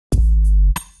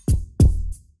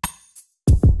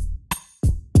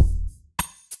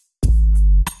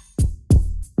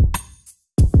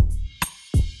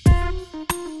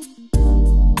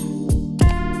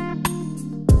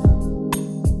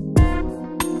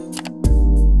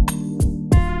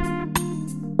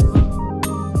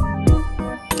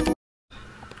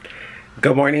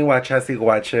Good morning, Wachasi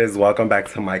Watches. Welcome back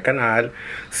to my canal.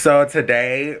 So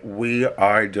today we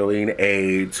are doing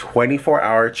a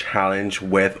 24-hour challenge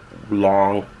with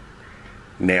long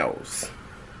nails.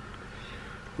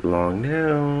 Long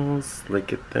nails.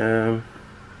 Look at them.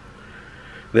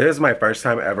 This is my first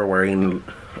time ever wearing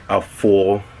a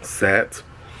full set.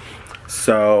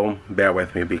 So bear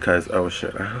with me because, oh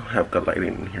shit, I don't have good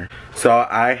lighting in here. So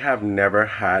I have never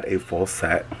had a full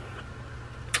set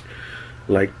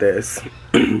like this.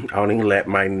 I only let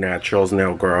my naturals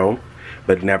nail grow,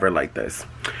 but never like this.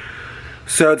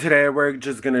 So today we're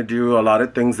just gonna do a lot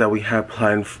of things that we have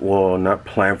planned. Well, not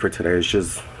planned for today. It's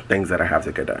just things that I have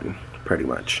to get done, pretty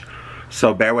much.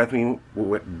 So bear with me,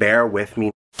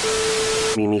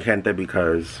 mi gente,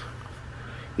 because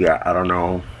yeah, I don't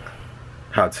know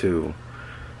how to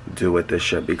do with this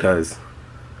shit because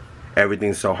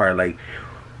everything's so hard.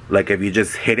 Like if you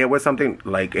just hit it with something,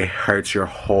 like it hurts your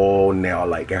whole nail,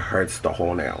 like it hurts the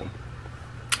whole nail.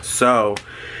 So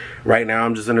right now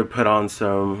I'm just gonna put on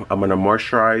some, I'm gonna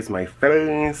moisturize my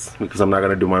face because I'm not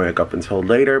gonna do my makeup until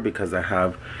later because I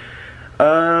have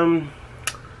a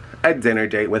dinner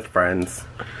date with friends.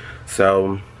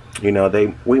 So you know,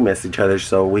 we miss each other,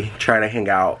 so we try to hang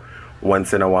out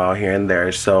once in a while here and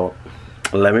there. So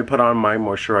let me put on my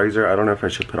moisturizer. I don't know if I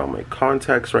should put on my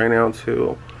contacts right now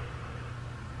too,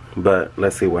 but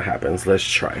let's see what happens. Let's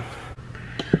try.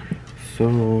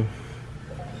 So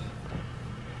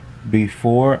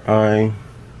before I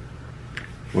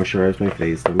moisturize my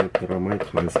face, let me put on my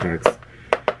contacts.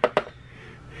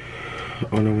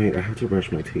 Oh no, wait, I have to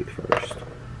brush my teeth first.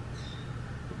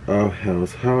 Oh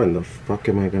hells, how in the fuck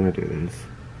am I gonna do this?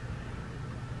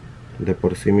 De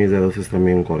por sí mis dedos están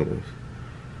bien gordos.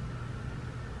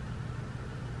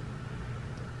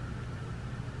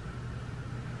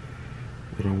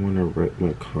 I don't want to rip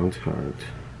my contact.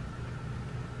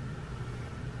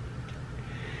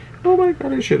 Oh my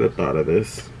god, I should have thought of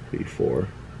this before.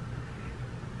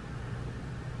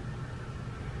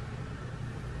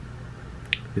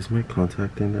 Is my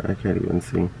contact in there? I can't even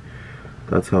see.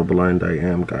 That's how blind I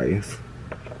am, guys.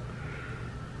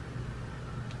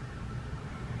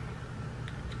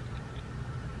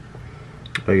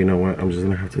 Oh, you know what? I'm just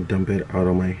gonna have to dump it out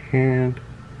on my hand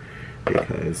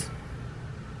because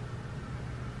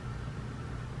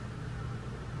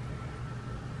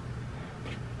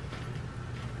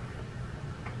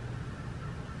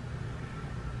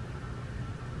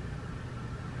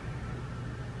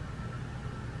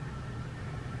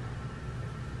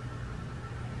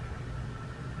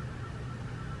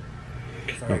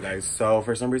sorry guys, so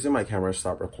for some reason my camera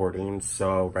stopped recording.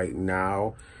 So right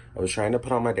now I was trying to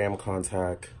put on my damn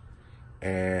contact,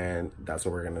 and that's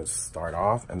what we're gonna start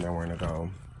off, and then we're gonna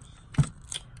go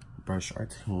brush our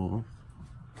teeth.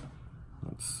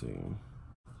 Let's see.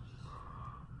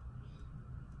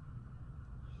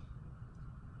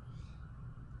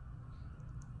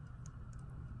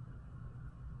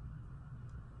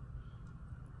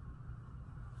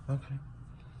 Okay.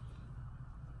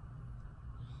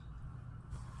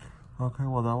 Okay,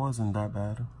 well that wasn't that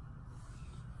bad.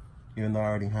 Even though I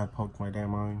already had poked my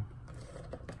damn eye.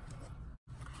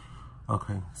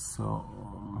 Okay, so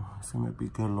se me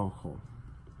pica el ojo.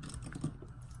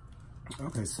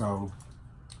 Okay, so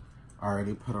I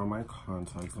already put on my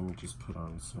contacts. Let me just put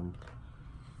on some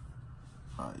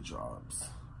eye drops.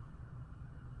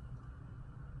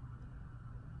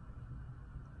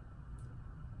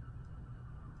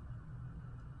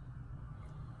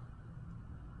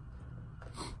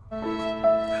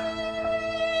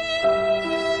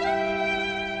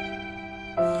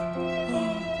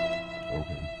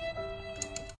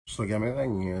 So ya me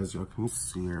dañé, as you can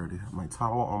see, I already have my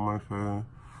towel on my face.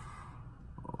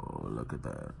 Oh, look at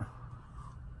that.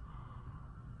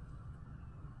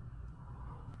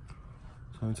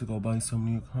 Time to go buy some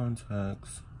new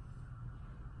contacts.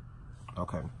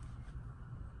 Okay.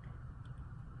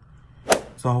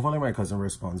 So hopefully my cousin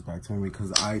responds back to me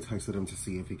because I texted him to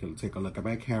see if he could take a look at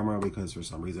my camera because for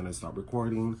some reason it stopped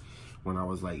recording when I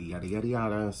was like yada yada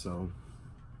yada. So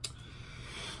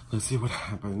let's see what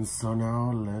happens. So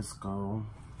now let's go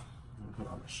and put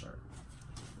on a shirt.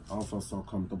 I don't feel so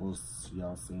comfortable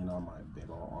y'all seeing all my big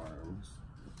old arms.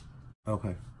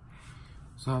 Okay,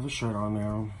 so I have a shirt on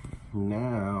now.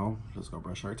 Now let's go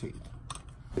brush our teeth.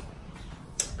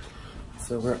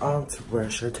 So we're off to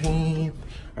brush our teeth,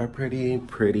 our pretty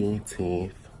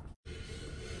teeth.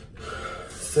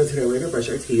 So today we're gonna brush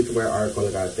our teeth with our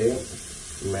Colgate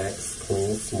Max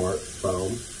Clean Smart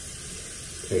Foam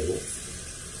paste.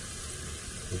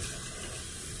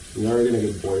 You're already gonna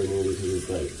get bored of me because it's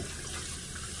like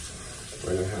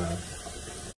we're gonna have.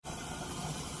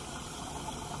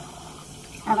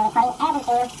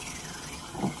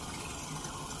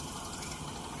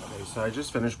 So I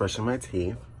just finished brushing my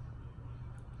teeth.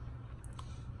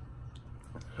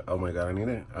 Oh my god,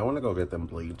 I want to go get them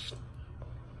bleached.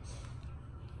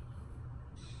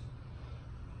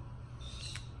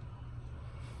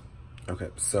 Okay,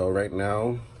 so right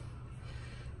now,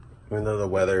 even though the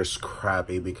weather is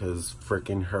crappy because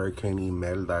freaking Hurricane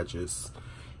Imelda just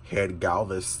hit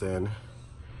Galveston,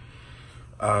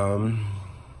 I'm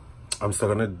still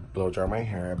gonna blow dry my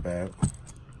hair a bit.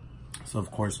 So of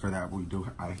course for that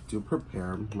I do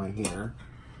prepare my hair.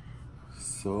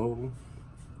 So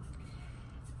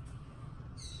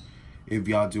if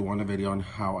y'all do want a video on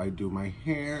how I do my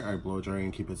hair, I blow dry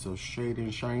and keep it so straight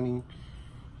and shiny,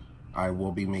 I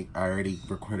already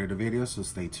recorded a video, so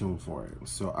stay tuned for it.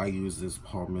 So I use this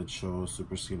Paul Mitchell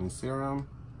Super Skinny Serum.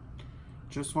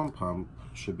 Just one pump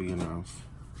should be enough.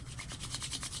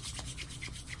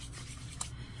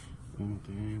 And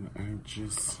then I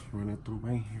just run it through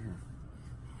my hair.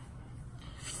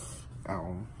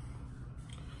 Ow.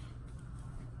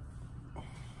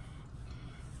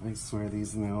 I swear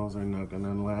these nails are not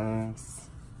gonna last.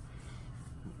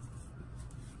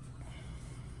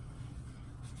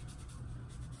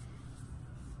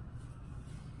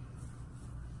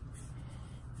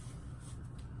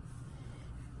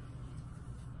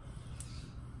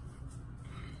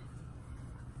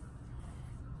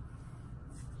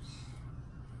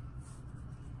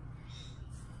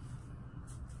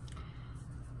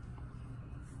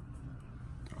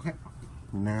 Okay,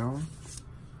 now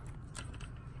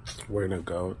we're gonna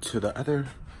go to the other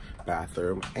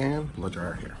bathroom and blow dry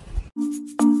our hair.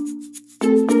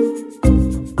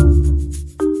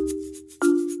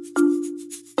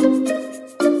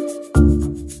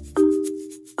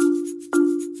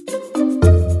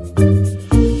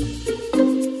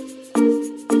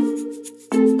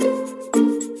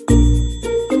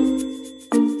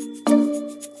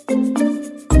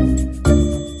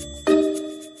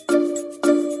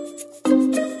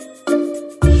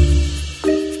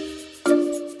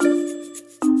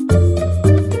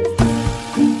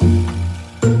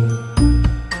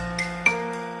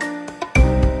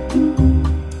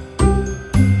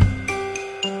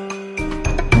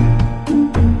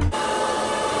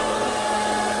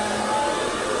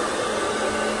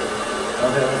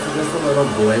 Okay, this is just a little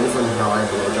glimpse on how I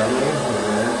blow dry my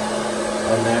hair.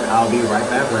 And then I'll be right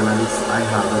back when I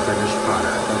have the finished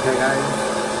product. Okay, guys?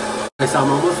 Okay, so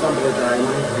I'm almost done blow drying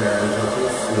my hair. As you can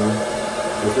see,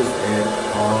 this is it,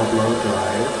 all blow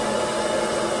dry.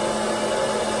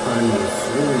 Honey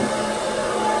sweet.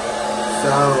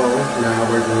 So, now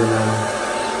we're gonna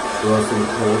blow some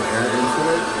cold air into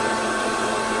it.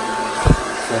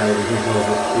 So we can blow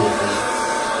the cool air.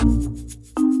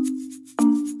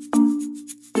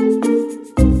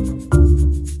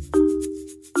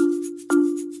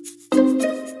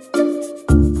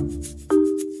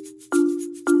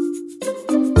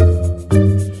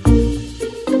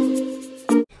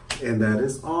 And that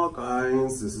is all,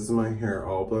 guys. This is my hair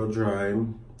all blow dry.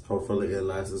 Hopefully it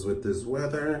lasts with this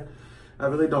weather. I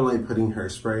really don't like putting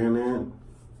hairspray in it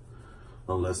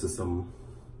unless it's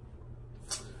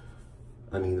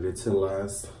I need it to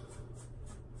last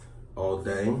all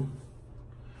day.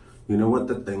 You know what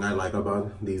the thing I like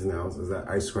about these nails is that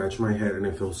I scratch my head and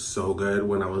it feels so good.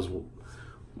 When I was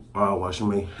washing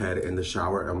my head in the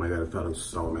shower, oh my god, it felt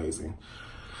so amazing.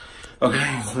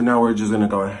 Okay, so now we're just gonna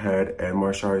go ahead and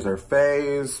moisturize our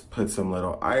face, put some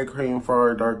little eye cream for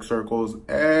our dark circles,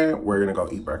 and we're gonna go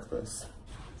eat breakfast.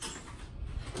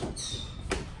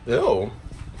 Ew, what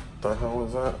the hell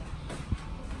was that?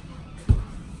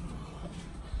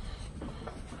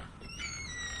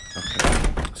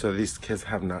 Okay, so these kids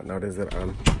have not noticed that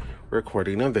I'm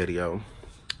recording a video,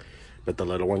 but the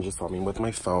little one just saw me with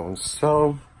my phone,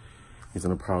 so he's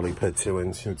gonna probably put two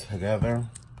and two together.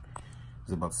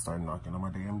 He's about to start knocking on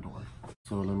my damn door.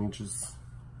 So let me just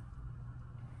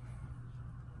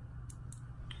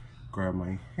grab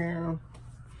my hair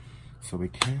so we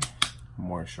can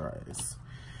moisturize.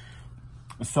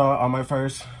 So on my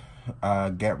first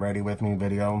get ready with me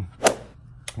video,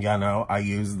 y'all know I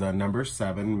use the number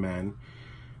 7 Men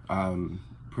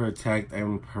Protect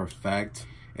and Perfect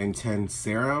Intense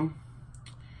Serum.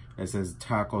 It says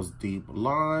tackles deep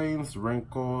lines,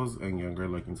 wrinkles, and younger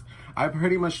looking. I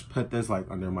pretty much put this like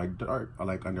under my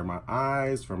under my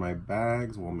eyes, for my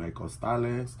bags, will make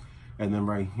costales. And then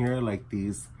right here, like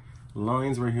these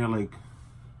lines right here, like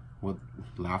with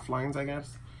laugh lines, I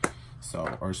guess.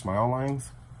 So, or smile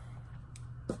lines.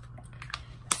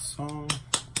 So,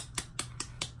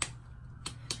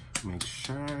 make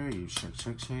sure you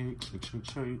shake.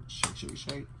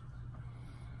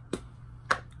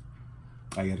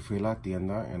 Ayer fui a la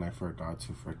tienda and I forgot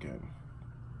to freaking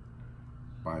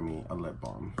buy me a lip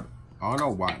balm. I don't know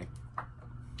why.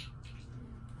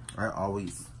 I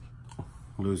always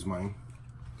lose mine.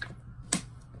 I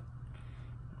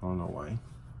don't know why.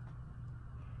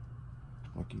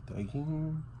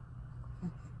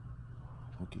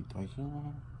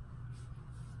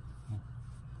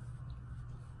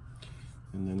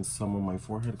 And then some on my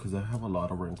forehead, because I have a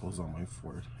lot of wrinkles on my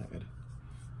forehead.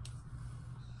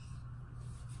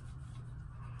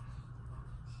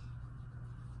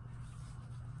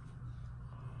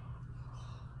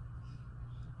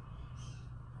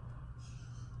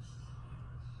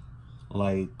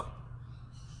 Like,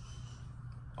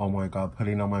 oh my God,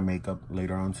 putting on my makeup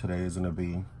later on today is gonna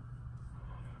be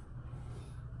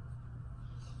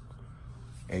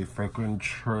a freaking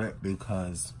trip,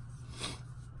 because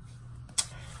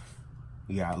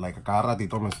yeah, like cada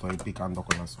ratito me estoy picando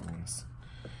con las uñas.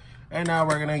 And now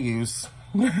we're gonna use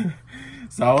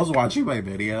so I was watching my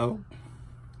video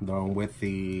with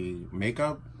the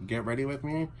makeup get ready with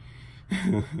me.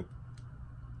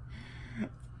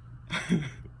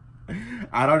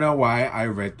 I don't know why I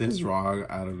read this wrong.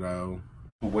 I don't know.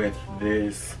 With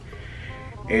this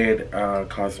IT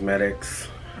Cosmetics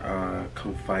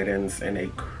Confidence in a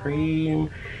Cream.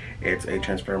 It's a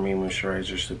transparent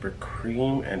moisturizer super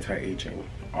cream, anti-aging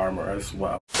armor as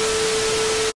well.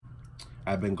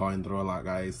 I've been going through a lot,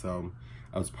 guys, so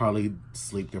I was probably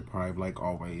sleep deprived like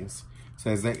always.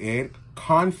 Says that IT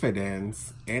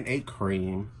Confidence in a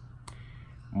Cream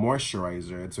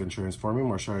moisturizer. It's a transforming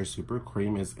moisturizer super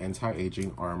cream. Is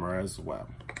anti-aging armor as well.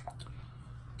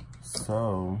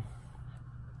 So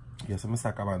ya se me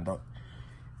está acabando.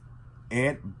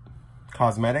 IT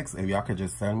Cosmetics, if y'all could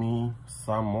just send me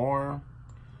some more,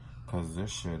 because this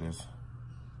shit is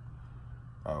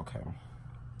okay.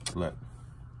 Look,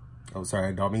 oh sorry,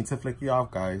 I don't mean to flick you off,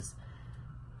 guys,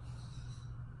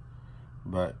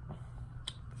 but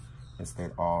it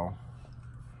stayed all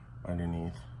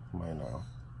underneath my nail.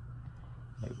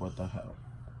 Like, what the hell?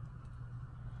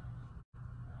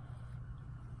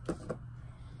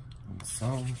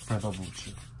 So,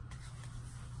 bullshit.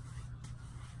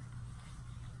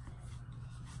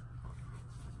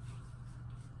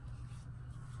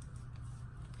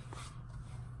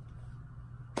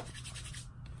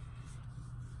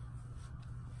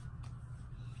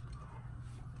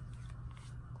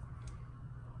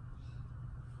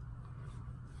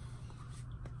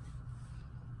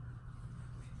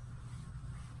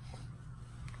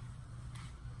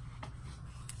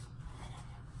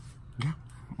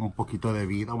 Un poquito de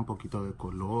vida, un poquito de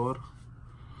color.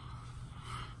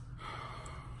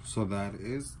 So that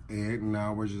is it.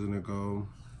 Now we're just gonna go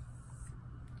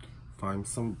find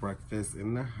some breakfast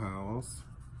in the house.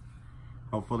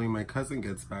 Hopefully my cousin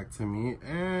gets back to me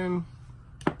and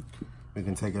we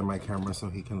can take in my camera so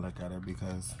he can look at it,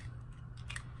 because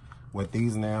with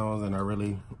these nails, and I'm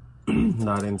really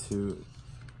not into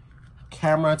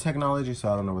camera technology,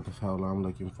 so I don't know what the hell I'm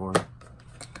looking for.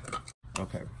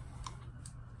 Okay.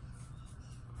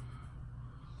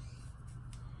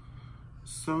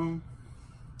 So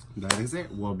that is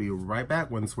it. We'll be right back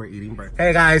once we're eating breakfast.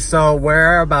 Hey guys, so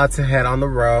we're about to head on the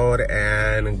road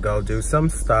and go do some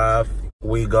stuff.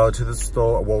 We go to the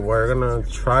store. Well, we're gonna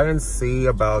try and see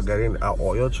about getting an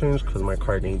oil change because my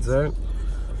car needs it.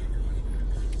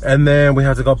 And then we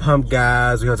have to go pump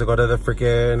gas. We have to go to the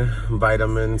freaking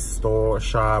vitamin store,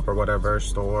 shop, or whatever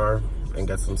store and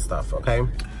get some stuff, okay?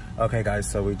 Okay guys,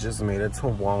 so we just made it to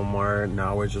Walmart.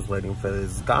 Now we're just waiting for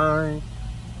this guy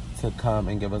to come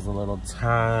and give us a little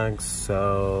tag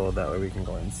so that way we can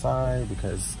go inside,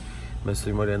 because me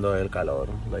estoy muriendo del calor,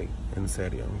 like, en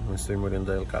serio, me estoy muriendo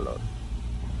del calor.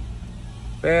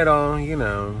 Pero, you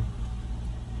know,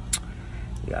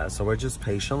 yeah, so we're just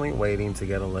patiently waiting to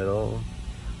get a little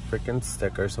freaking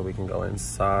sticker so we can go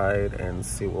inside and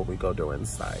see what we go do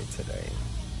inside today.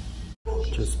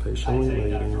 Just patiently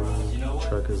waiting.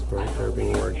 Truck is right there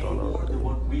being worked on already.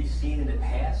 What we've seen in the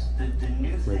past, the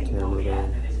new thing that we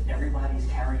added is everybody's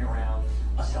carrying around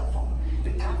a cell phone.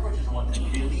 The cockroaches are one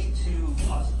thing. They lead to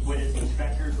us, when it's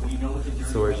inspectors, we know what they're doing.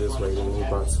 So we're just waiting. We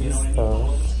bought some stuff.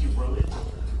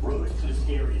 Rodents are the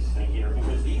scariest thing here,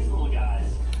 because these little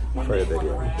guys, when they run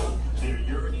around, they're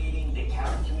urinating, they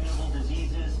carry communicable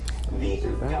diseases. These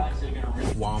are the guys that are going to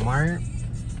really... Walmart.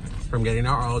 From getting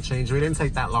our oil change. We didn't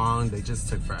take that long. They just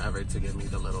took forever to give me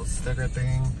the little sticker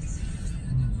thing.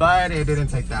 But it didn't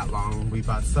take that long. We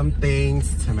bought some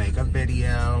things to make a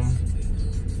video.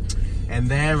 And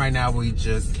then right now we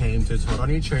just came to Total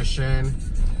Nutrition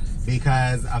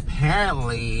because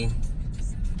apparently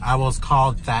I was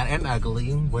called fat and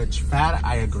ugly, which fat,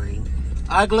 I agree.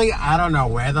 Ugly, I don't know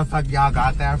where the fuck y'all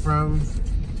got that from,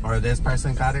 or this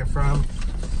person got it from.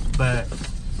 but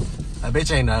a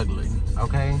bitch ain't ugly,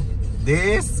 okay?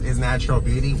 This is natural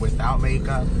beauty without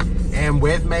makeup, and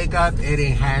with makeup, it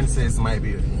enhances my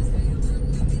beauty,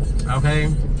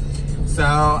 okay? So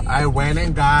I went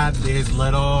and got this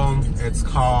little, it's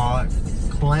called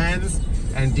Cleanse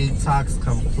and Detox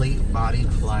Complete Body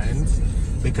Cleanse,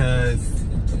 because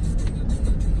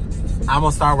I'm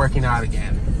gonna start working out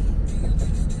again.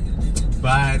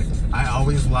 But I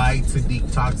always like to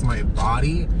detox my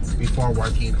body before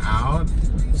working out.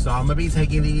 So I'm gonna be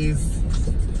taking these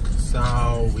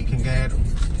so we can get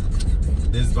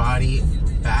this body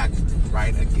back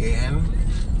right again.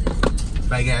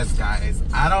 But yes, guys,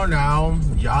 I don't know.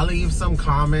 Y'all leave some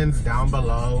comments down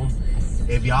below.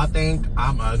 If y'all think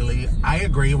I'm ugly, I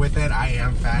agree with it. I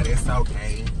am fat, it's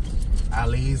okay. At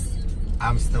least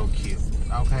I'm still cute,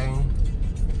 okay?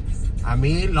 A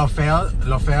mí lo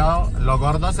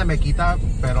gordo se me quita,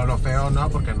 pero lo feo no,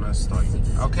 porque no estoy,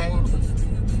 okay?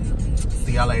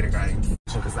 See y'all later, guys.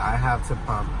 Because I have to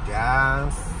pump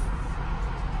gas.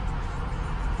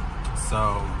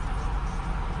 So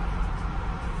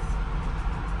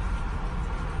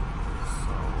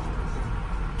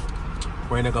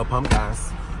we're gonna go pump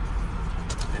gas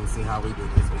and see how we do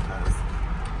this, because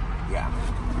yeah,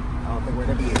 I don't think we're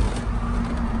gonna be able.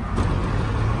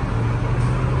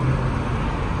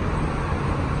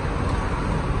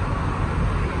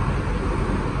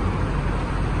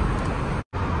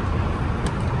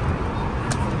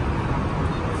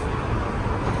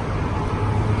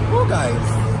 Well,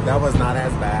 guys, that was not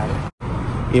as bad.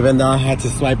 Even though I had to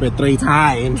swipe it 3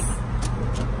 times,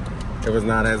 it was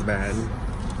not as bad.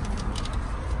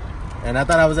 And I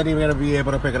thought I wasn't even gonna be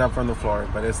able to pick it up from the floor,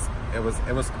 but it was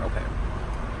okay.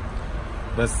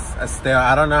 But still,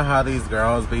 I don't know how these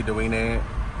girls be doing it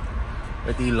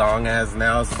with these long ass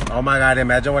nails. Oh my God,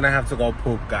 imagine when I have to go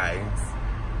poop, guys.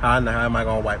 How am I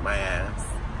gonna wipe my ass?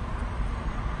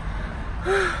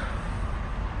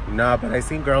 No, but I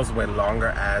seen girls with longer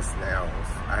ass nails.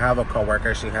 I have a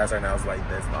coworker, she has her nails like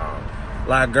this long.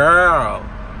 Like, girl,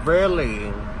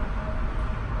 really?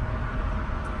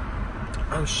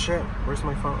 Oh shit, where's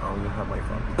my phone? Oh, you have my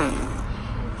phone.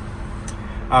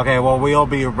 Okay, well, we'll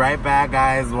be right back,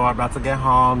 guys. We're about to get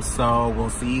home, so we'll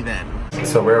see you then.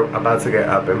 So we're about to get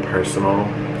up and personal,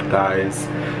 guys.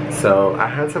 So I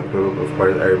had to poop, of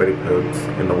course, everybody poops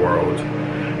in the world.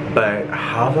 But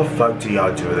how the fuck do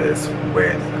y'all do this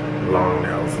with long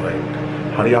nails? Like,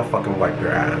 how do y'all fucking wipe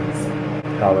your ass?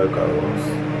 How it goes.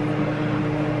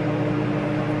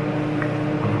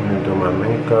 Do my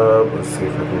makeup. Let's see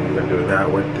if I can even do that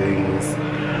with these.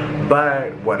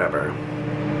 But whatever.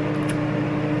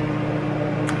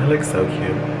 I look so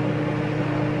cute.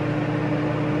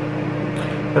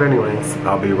 But anyways,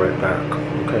 I'll be right back.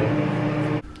 Okay.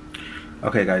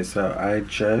 Okay, guys. So I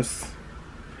just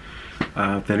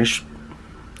finished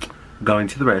going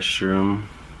to the restroom.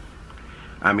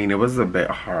 I mean, it was a bit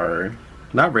hard.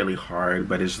 Not really hard,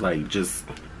 but it's like just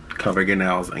cover your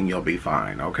nails and you'll be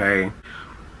fine. Okay.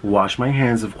 Wash my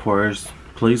hands, of course.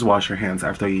 Please wash your hands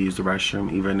after you use the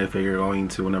restroom, even if you're going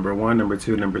to number 1, number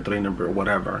 2, number 3, number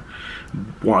whatever.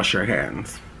 Wash your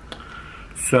hands.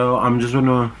 So I'm just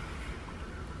gonna,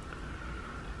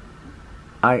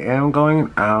 I am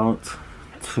going out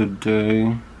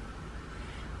today,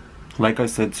 like I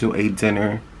said, to a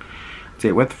dinner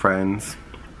date with friends.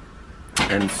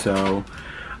 And so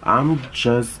I'm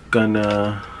just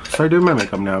gonna start doing my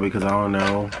makeup now, because I don't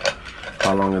know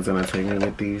how long it's gonna take me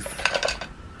with these.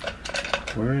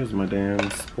 Where is my damn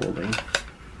spoolie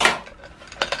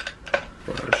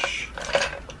brush?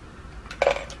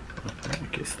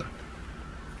 Okay, stop.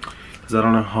 Because I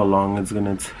don't know how long it's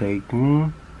gonna take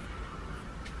me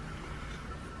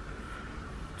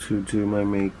to do my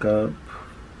makeup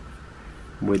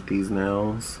with these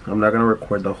nails. I'm not gonna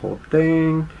record the whole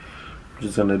thing. I'm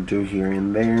just gonna do here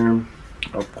and there.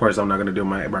 Of course, I'm not gonna do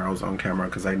my eyebrows on camera,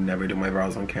 because I never do my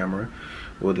brows on camera.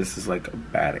 Well, this is like a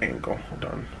bad angle. Hold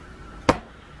on.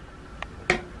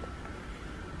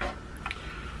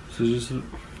 So just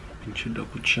pinch your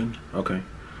double chin. Okay.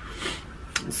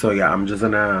 So yeah, I'm just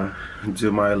gonna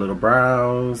do my little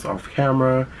brows off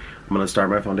camera. I'm gonna start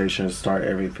my foundation, start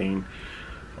everything.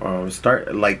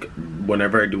 Start like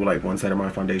whenever I do like one side of my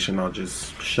foundation, I'll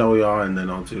just show y'all, and then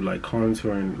I'll do like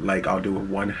contour, and like I'll do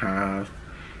 1/2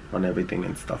 on everything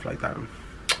and stuff like that.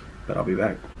 But I'll be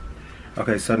back.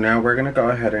 Okay, so now we're gonna go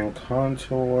ahead and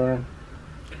contour.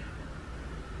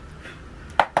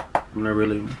 I'm gonna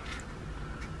really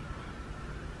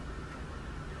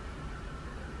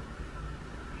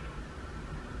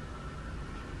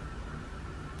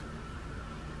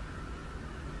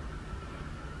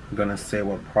I'm gonna say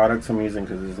what products I'm using,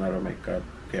 because it's not a makeup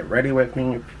get ready with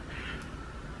me.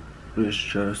 It's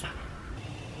just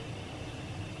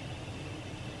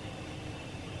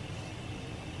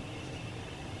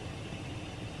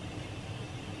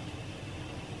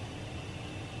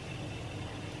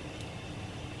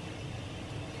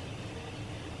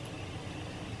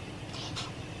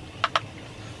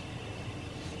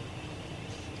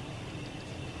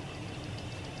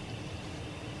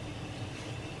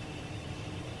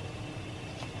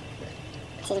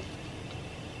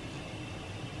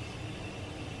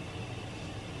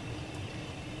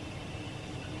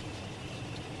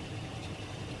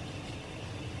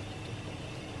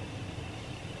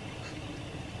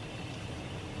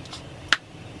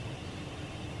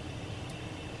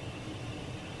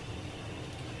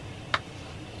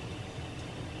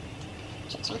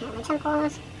checking out my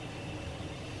temples.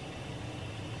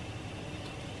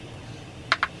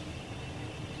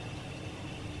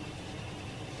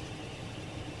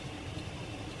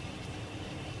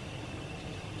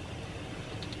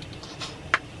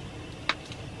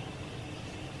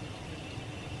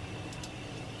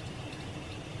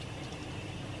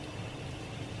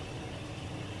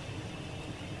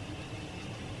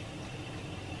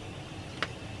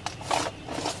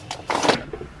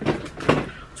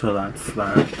 so that's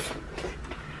that.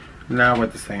 Now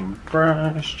with the same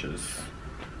brush, just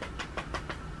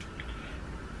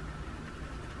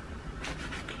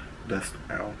dust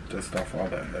off all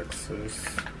the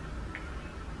excess.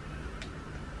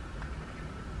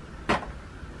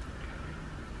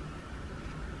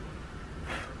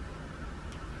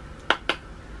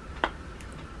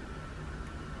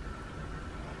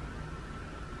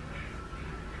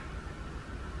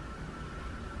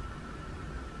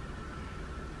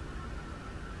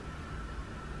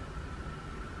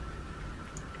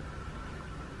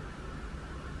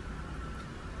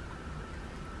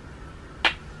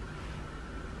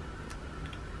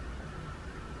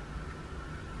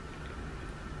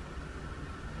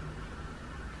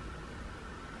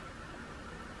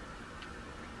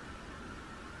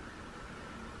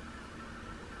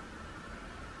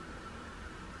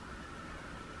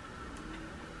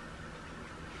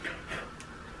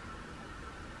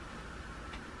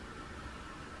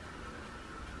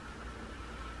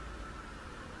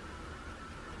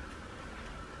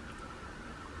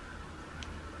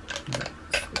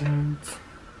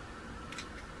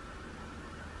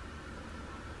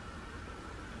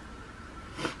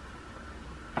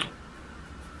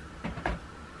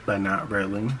 But not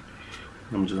really.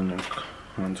 I'm just gonna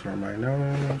contour my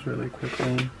nose really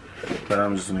quickly. But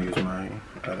I'm just gonna use my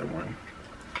other one,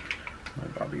 my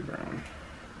Bobbi Brown.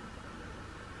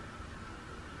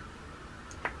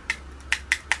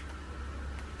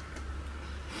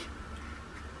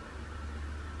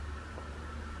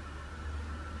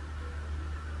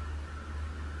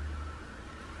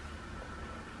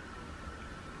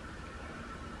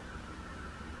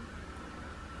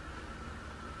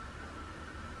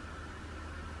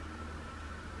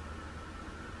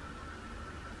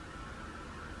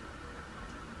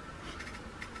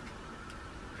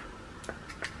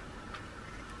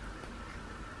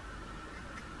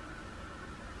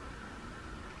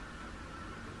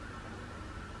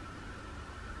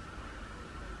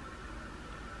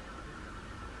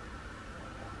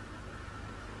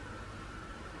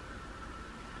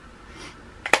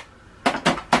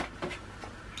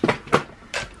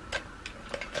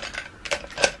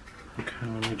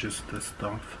 Let me just dust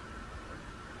off.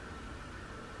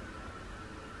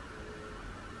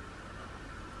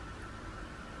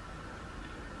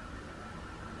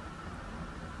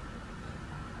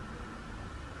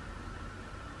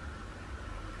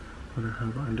 What I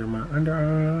have under my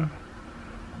underarm.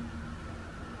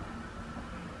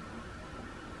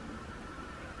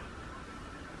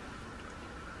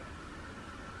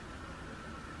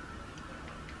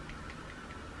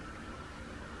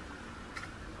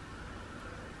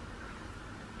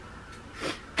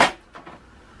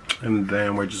 And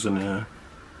then we're just gonna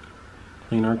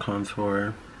clean our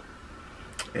contour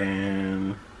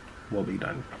and we'll be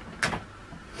done.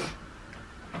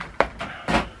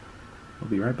 We'll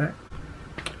be right back.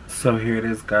 So here it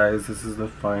is, guys. This is the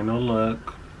final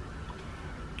look.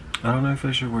 I don't know if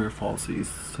I should wear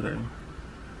falsies today.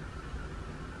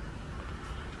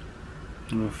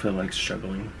 I don't feel like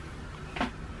struggling.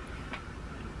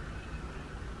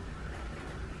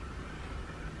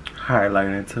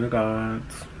 Highlighting it to the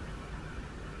gods.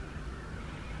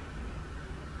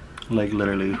 Like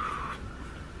literally,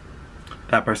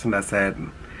 that person that said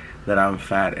that I'm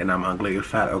fat and I'm ugly, you're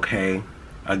fat, okay,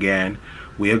 again,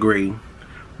 we agree,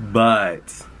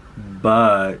 but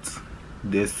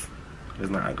this is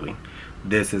not ugly.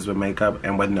 This is with makeup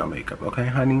and with no makeup. Okay,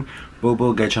 honey? Boo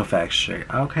boo, get your facts straight.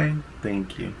 Okay,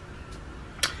 thank you.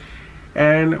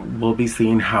 And we'll be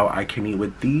seeing how I can eat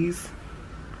with these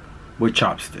with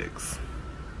chopsticks.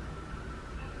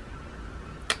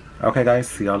 Okay guys,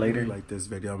 see y'all later. If you like this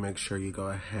video, make sure you go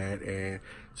ahead and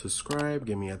subscribe,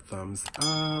 give me a thumbs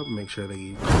up, make sure that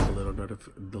you click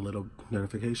the little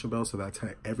notification bell so that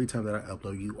every time that I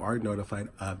upload, you are notified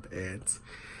of it.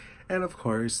 And of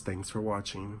course, thanks for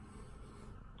watching.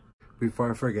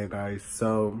 Before I forget guys,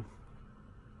 so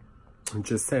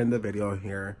just to end the video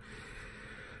here,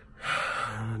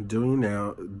 doing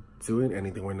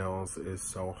anything with nails is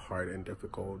so hard and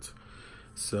difficult.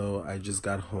 So I just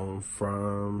got home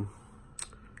from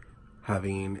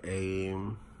having a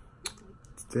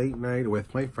date night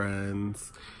with my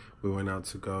friends. We went out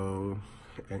to go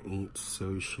and eat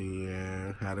sushi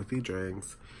and had a few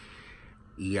drinks.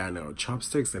 Yeah, no,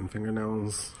 chopsticks and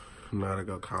fingernails, not a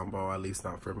good combo, at least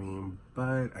not for me.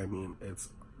 But I mean, it's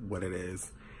what it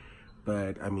is.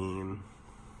 But I mean,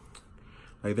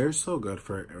 like, they're so good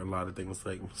for a lot of things.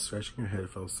 Like, stretching your head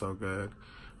feels so good.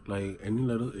 Like, any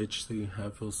little itch that you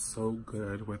have feels so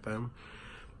good with them.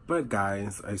 But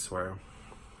guys, I swear,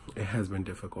 it has been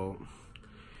difficult.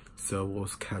 So we'll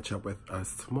catch up with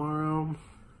us tomorrow.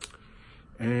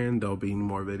 And there'll be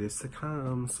more videos to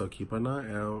come. So keep an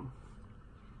eye out.